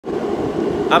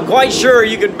I'm quite sure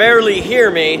you can barely hear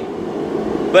me,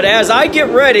 but as I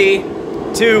get ready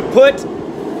to put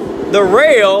the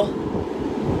rail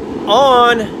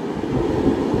on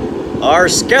our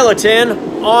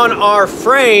skeleton, on our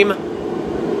frame,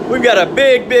 we've got a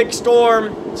big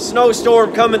storm,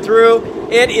 snowstorm coming through.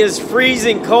 It is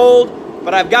freezing cold,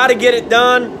 but I've got to get it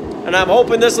done, and I'm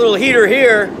hoping this little heater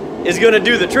here is going to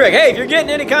do the trick. Hey, if you're getting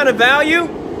any kind of value,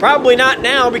 probably not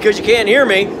now because you can't hear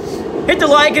me, hit the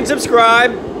like and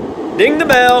subscribe, ding the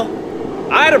bell.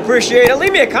 I'd appreciate it.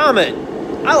 Leave me a comment.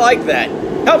 I like that.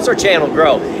 Helps our channel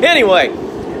grow. Anyway,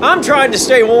 I'm trying to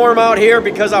stay warm out here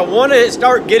because I want to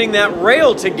start getting that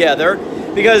rail together,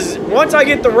 because once I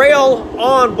get the rail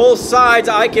on both sides,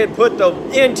 I can put the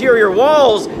interior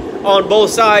walls on both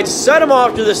sides, set them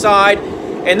off to the side,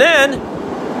 and then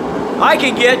I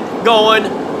can get going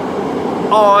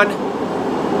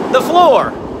on the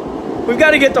floor. We've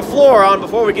got to get the floor on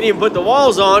before we can even put the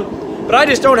walls on, but I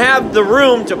just don't have the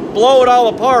room to blow it all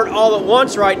apart all at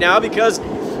once right now because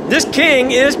this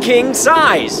king is king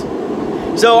size.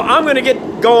 So I'm going to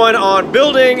get going on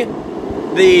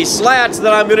building the slats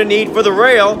that I'm going to need for the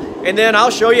rail, and then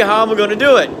I'll show you how I'm going to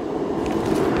do it.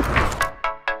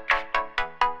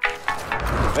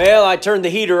 Well, I turned the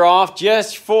heater off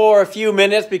just for a few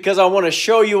minutes because I want to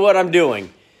show you what I'm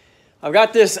doing. I've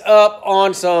got this up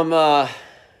on some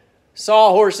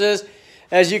sawhorses.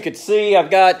 As you can see, I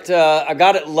got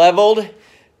it leveled,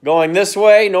 going this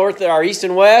way, north or east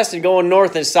and west, and going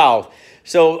north and south.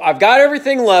 So I've got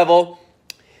everything level,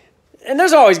 and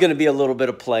there's always going to be a little bit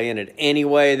of play in it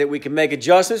anyway that we can make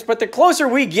adjustments. But the closer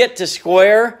we get to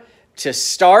square to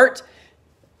start,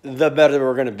 the better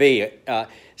we're going to be.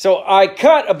 So I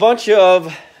cut a bunch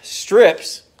of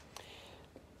strips.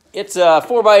 It's a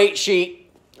 4x8 sheet,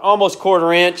 almost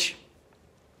 1/4 inch.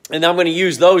 And I'm going to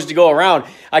use those to go around.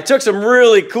 I took some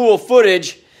really cool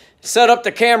footage, set up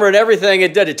the camera and everything,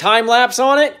 and did a time lapse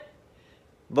on it.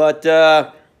 But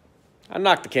I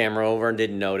knocked the camera over and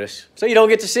didn't notice, so you don't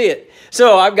get to see it.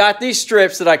 So I've got these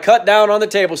strips that I cut down on the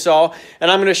table saw,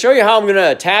 and I'm going to show you how I'm going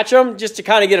to attach them just to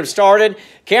kind of get them started.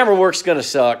 Camera work's going to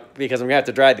suck because I'm going to have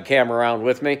to drag the camera around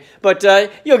with me, but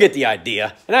you'll get the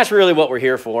idea, and that's really what we're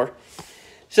here for.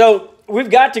 So we've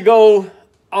got to go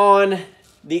on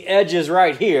the edges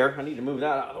right here. I need to move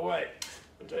that out of the way.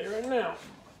 I'll tell you right now.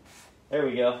 There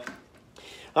we go.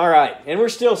 All right, and we're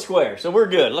still square, so we're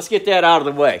good. Let's get that out of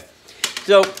the way.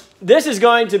 So this is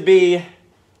going to be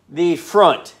the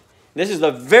front. This is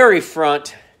the very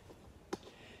front.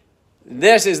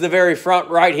 This is the very front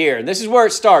right here. And this is where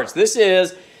it starts. This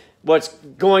is what's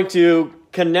going to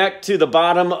connect to the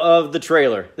bottom of the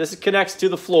trailer. This connects to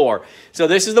the floor. So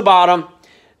this is the bottom.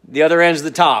 The other end is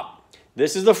the top.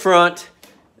 This is the front.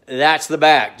 That's the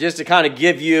back, just to kind of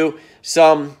give you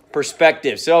some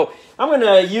perspective. So I'm going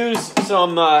to use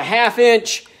some 1/2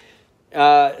 inch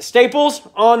staples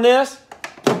on this.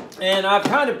 And I've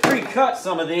kind of pre-cut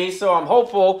some of these, so I'm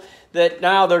hopeful that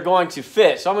now they're going to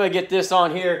fit. So I'm going to get this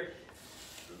on here.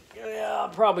 Yeah, I'll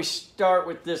probably start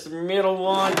with this middle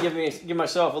one, give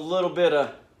myself a little bit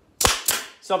of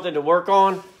something to work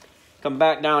on. Come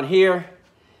back down here.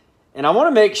 And I want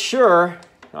to make sure,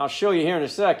 I'll show you here in a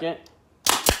second,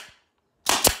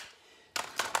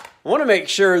 I want to make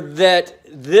sure that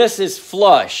this is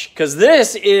flush, because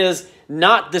this is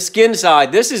not the skin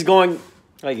side. This is going,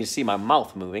 oh, you can see my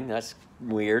mouth moving. That's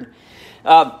weird.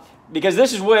 Because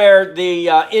this is where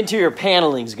the interior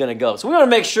paneling is going to go. So we want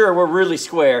to make sure we're really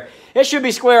square. It should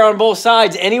be square on both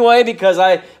sides anyway, because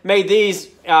I made these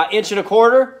 1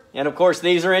 1/4 inch. And of course,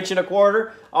 these are 1 1/4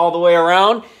 inch all the way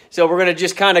around. So we're going to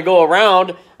just kind of go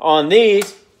around on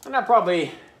these. And I'll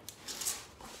probably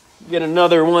get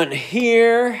another one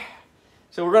here.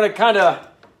 So we're going to kind of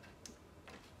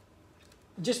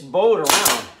just bow it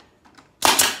around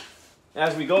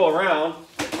as we go around.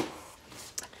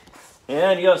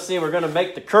 And you'll see we're going to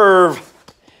make the curve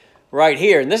right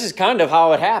here. And this is kind of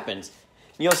how it happens.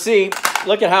 You'll see,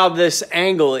 look at how this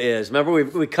angle is. Remember,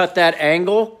 we cut that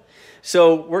angle?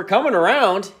 So we're coming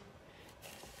around,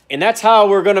 and that's how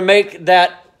we're going to make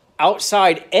that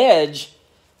outside edge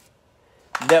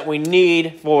that we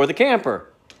need for the camper.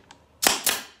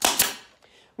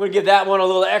 I'm going to give that one a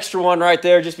little extra one right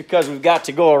there just because we've got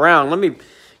to go around. Let me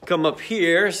come up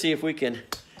here, see if we can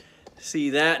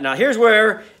see that. Now here's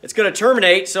where it's going to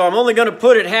terminate, so I'm only going to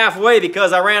put it halfway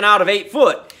because I ran out of 8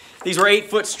 foot. These were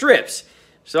 8 foot strips.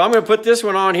 So I'm going to put this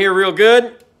one on here real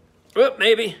good. Whoop,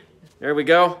 maybe. There we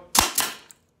go.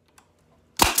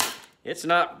 It's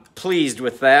not pleased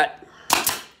with that,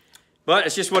 but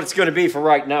it's just what it's going to be for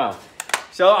right now.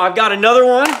 So I've got another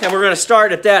one, and we're going to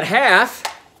start at that half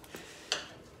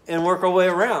and work our way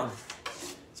around.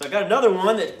 So I got another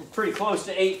one that's pretty close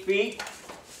to 8 feet.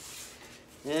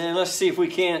 And let's see if we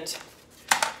can't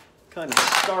kind of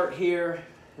start here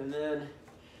and then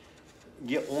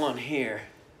get one here.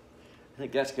 I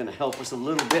think that's going to help us a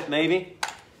little bit, maybe.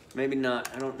 Maybe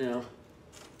not. I don't know.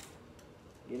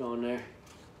 Get on there.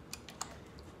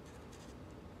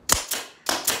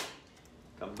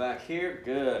 Come back here.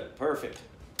 Good. Perfect.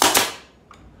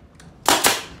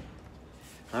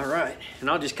 All right. And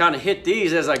I'll just kind of hit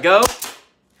these as I go.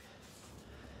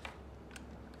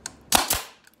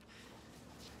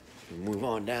 Move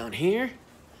on down here.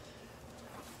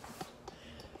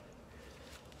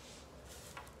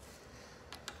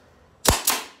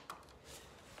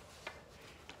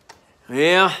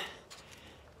 Yeah,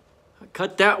 I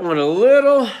cut that one a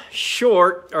little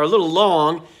short, or a little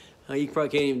long. You probably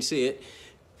can't even see it.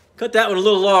 Cut that one a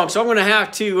little long, so I'm going to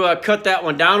have to cut that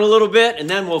one down a little bit, and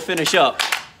then we'll finish up.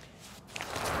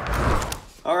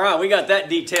 All right, we got that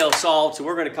detail solved, so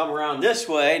we're going to come around this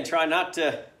way and try not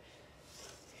to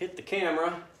hit the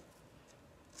camera.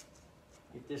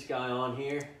 Get this guy on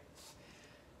here.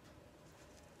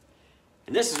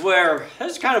 And this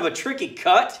is kind of a tricky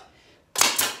cut,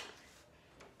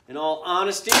 in all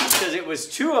honesty, because it was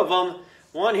two of them,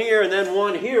 one here and then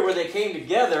one here, where they came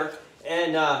together,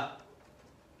 and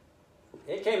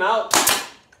it came out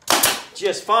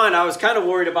just fine. I was kind of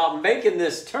worried about making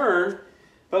this turn,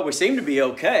 but we seem to be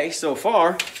okay so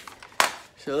far.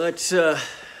 So let's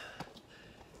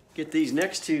get these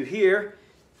next two here.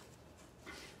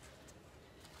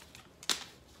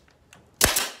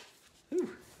 Whew.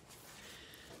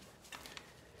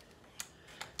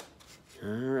 All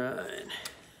right.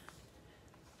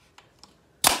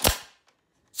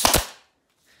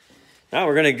 Now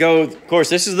we're going to go, of course,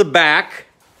 this is the back.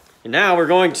 And now we're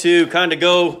going to kind of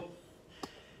go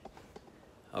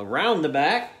around the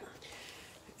back.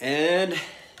 And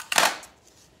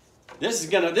this is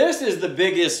the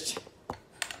biggest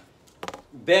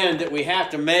bend that we have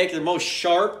to make, the most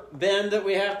sharp bend that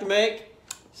we have to make.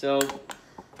 So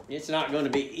it's not going to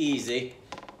be easy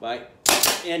by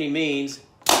any means.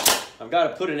 I've got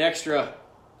to put an extra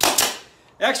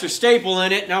staple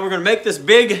in it. Now we're going to make this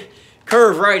big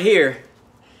curve right here.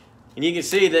 And you can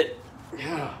see that,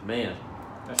 oh man,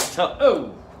 that's tough.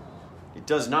 Oh, it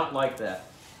does not like that.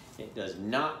 It does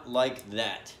not like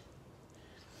that.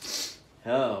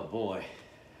 Oh boy,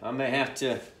 I may have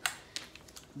to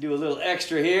do a little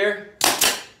extra here.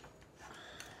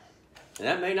 And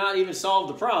that may not even solve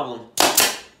the problem.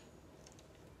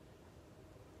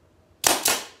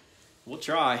 We'll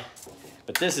try.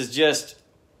 But this is just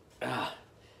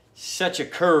such a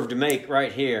curve to make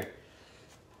right here.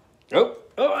 Oh,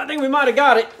 I think we might have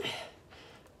got it.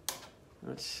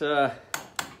 Let's, oh,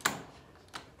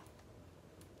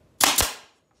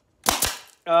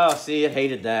 see, it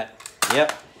hated that.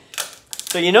 Yep.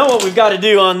 So you know what we've got to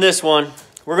do on this one?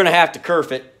 We're going to have to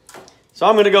kerf it. So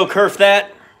I'm going to go kerf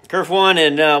one,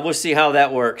 and we'll see how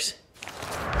that works.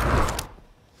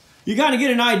 You got to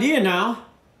get an idea now.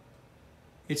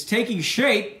 It's taking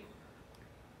shape.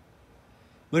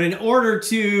 But in order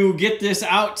to get this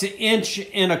out to 1.25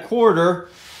 inches,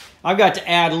 I've got to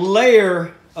add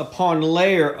layer upon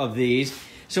layer of these.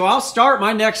 So I'll start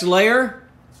my next layer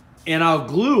and I'll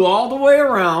glue all the way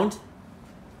around.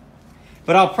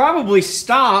 But I'll probably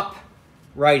stop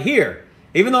right here.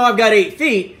 Even though I've got 8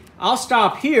 feet, I'll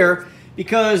stop here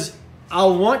because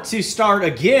I'll want to start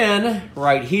again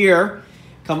right here,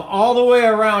 come all the way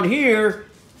around here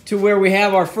to where we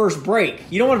have our first break.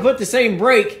 You don't want to put the same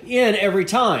break in every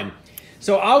time.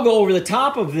 So I'll go over the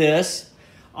top of this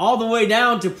all the way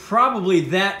down to probably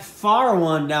that far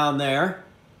one down there.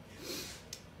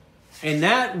 And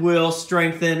that will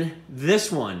strengthen this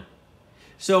one.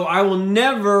 So I will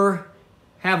never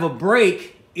have a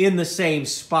break in the same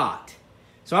spot.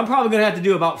 So I'm probably going to have to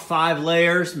do about 5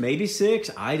 layers, maybe 6.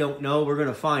 I don't know. We're going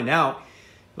to find out.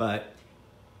 But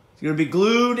it's going to be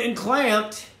glued and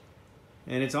clamped.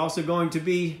 And it's also going to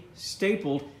be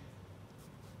stapled.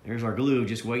 There's our glue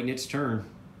just waiting its turn.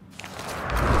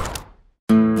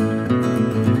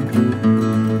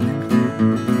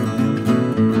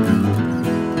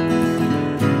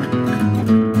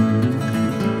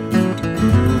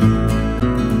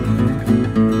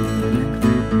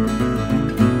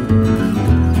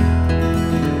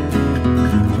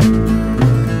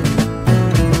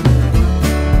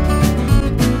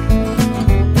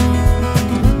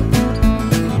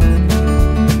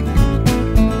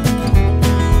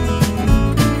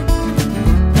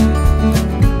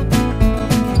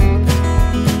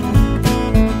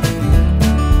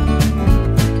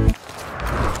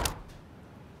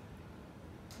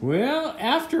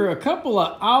 couple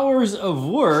of hours of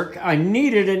work, I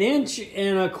needed 1.25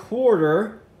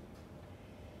 inches.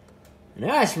 And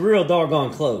that's real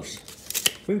doggone close.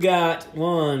 We've got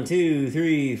 1, 2,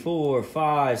 3, 4,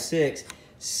 5, 6,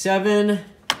 7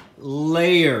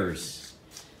 layers.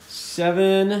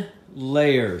 7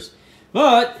 layers.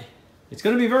 But it's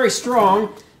going to be very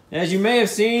strong. As you may have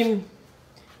seen,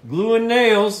 glue and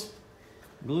nails,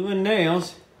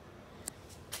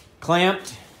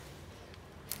 clamped.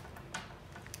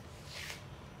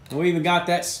 And we even got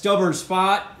that stubborn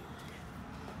spot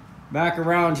back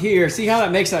around here. See how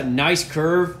that makes that nice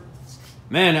curve?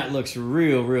 Man, that looks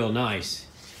real nice.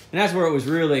 And that's where it was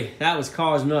really, that was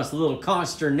causing us a little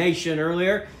consternation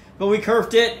earlier. But we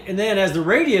curved it, and then as the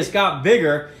radius got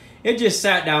bigger, it just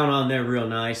sat down on there real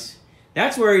nice.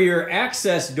 That's where your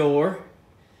access door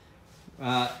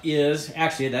is.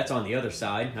 Actually, that's on the other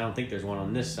side. I don't think there's one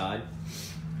on this side.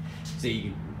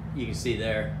 See, you can see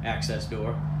there, access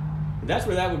door. But that's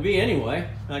where that would be anyway.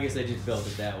 I guess they just built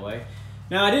it that way.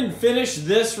 Now, I didn't finish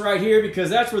this right here because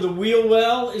that's where the wheel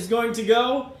well is going to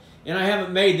go. And I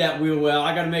haven't made that wheel well.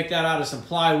 I got to make that out of some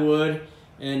plywood.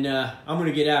 And I'm going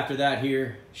to get after that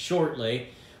here shortly.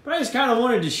 But I just kind of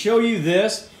wanted to show you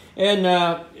this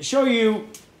and show you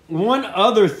one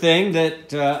other thing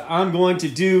that I'm going to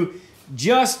do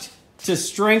just to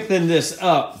strengthen this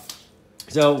up.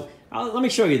 So let me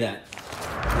show you that.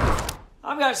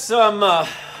 I've got some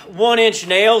 1-inch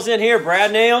nails in here,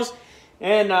 brad nails.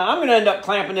 And I'm going to end up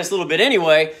clamping this a little bit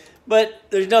anyway, but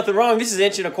there's nothing wrong. This is 1.25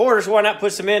 inches, so why not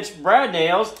put some inch brad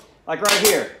nails, like right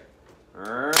here,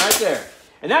 right there.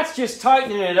 And that's just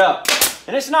tightening it up.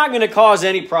 And it's not going to cause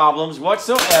any problems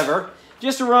whatsoever,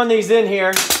 just to run these in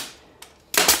here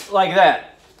like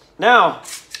that. Now,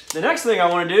 the next thing I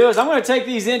want to do is I'm going to take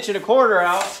these 1.25 inches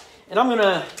out, and I'm going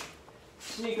to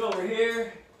sneak over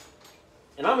here,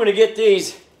 and I'm going to get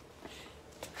these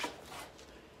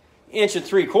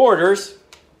 1.75 inches,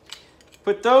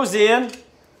 put those in,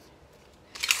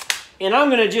 and I'm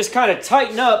going to just kind of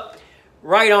tighten up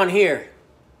right on here,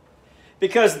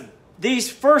 because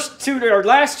these last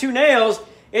two nails,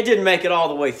 it didn't make it all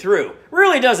the way through.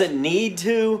 Really doesn't need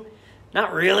to,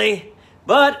 not really,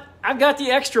 but I've got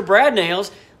the extra brad nails.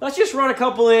 Let's just run a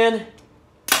couple in.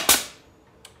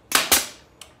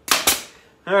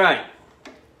 All right.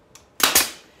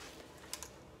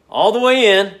 All the way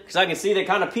in, because I can see they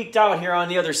kind of peeked out here on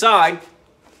the other side.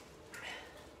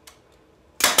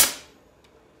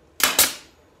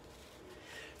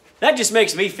 That just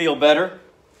makes me feel better,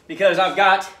 because I've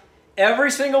got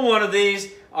every single one of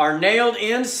these are nailed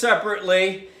in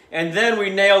separately, and then we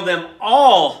nailed them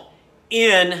all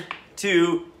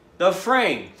into the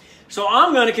frame. So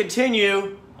I'm going to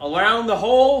continue around the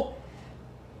whole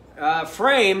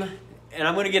frame, and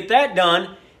I'm going to get that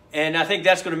done. And I think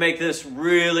that's going to make this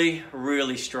really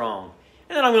strong.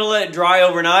 And then I'm going to let it dry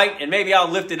overnight, and maybe I'll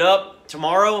lift it up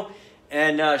tomorrow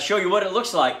and show you what it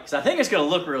looks like, because I think it's going to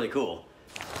look really cool.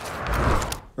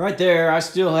 Right there, I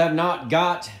still have not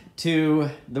got to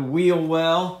the wheel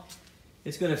well.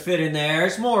 It's going to fit in there.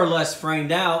 It's more or less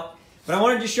framed out. But I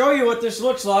wanted to show you what this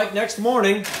looks like next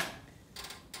morning.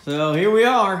 So here we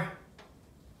are.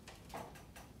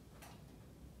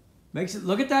 Makes it,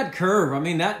 look at that curve. I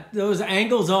mean, those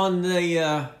angles on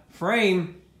the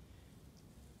frame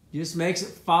just makes it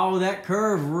follow that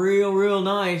curve real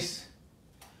nice.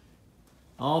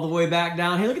 All the way back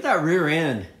down here. Look at that rear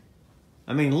end.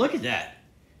 I mean, look at that.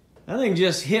 That thing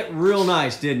just hit real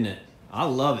nice, didn't it? I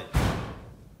love it.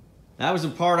 That was the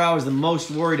part I was the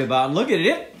most worried about. And look at it.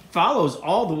 It follows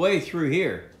all the way through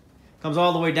here. Comes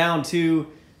all the way down to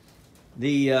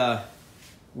the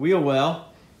wheel well.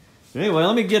 Anyway,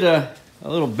 let me get a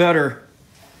little better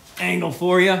angle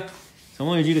for you. So I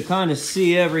wanted you to kind of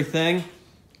see everything.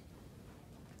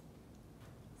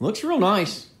 Looks real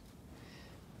nice.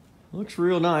 Looks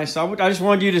real nice. I just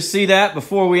wanted you to see that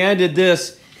before we ended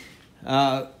this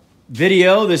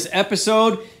video, this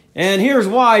episode. And here's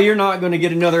why you're not going to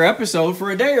get another episode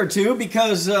for a day or two,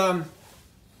 because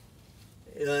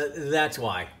that's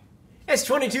why. It's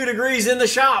 22 degrees in the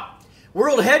shop.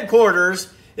 World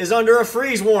headquarters is under a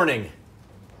freeze warning.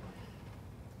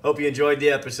 Hope you enjoyed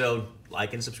the episode.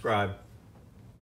 Like and subscribe.